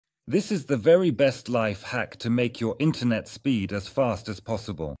This is the very best life hack to make your internet speed as fast as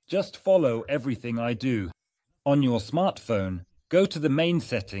possible. Just follow everything I do. On your smartphone, go to the main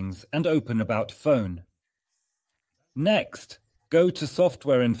settings and open About Phone. Next, go to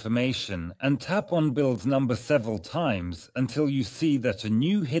Software Information and tap on build number several times until you see that a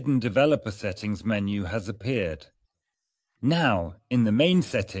new hidden developer settings menu has appeared. Now, in the main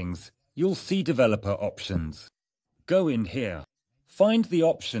settings, you'll see developer options. Go in here. Find the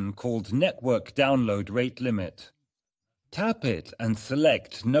option called Network Download Rate Limit. Tap it and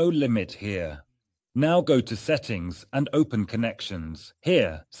select No Limit here. Now go to Settings and open Connections.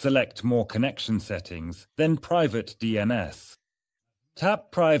 Here, select More Connection Settings, then Private DNS.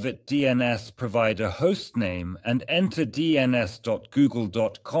 Tap Private DNS Provider Hostname and enter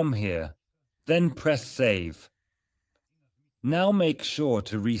dns.google.com here. Then press Save. Now make sure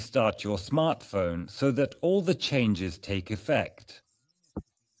to restart your smartphone so that all the changes take effect.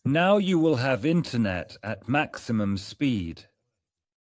 Now you will have internet at maximum speed.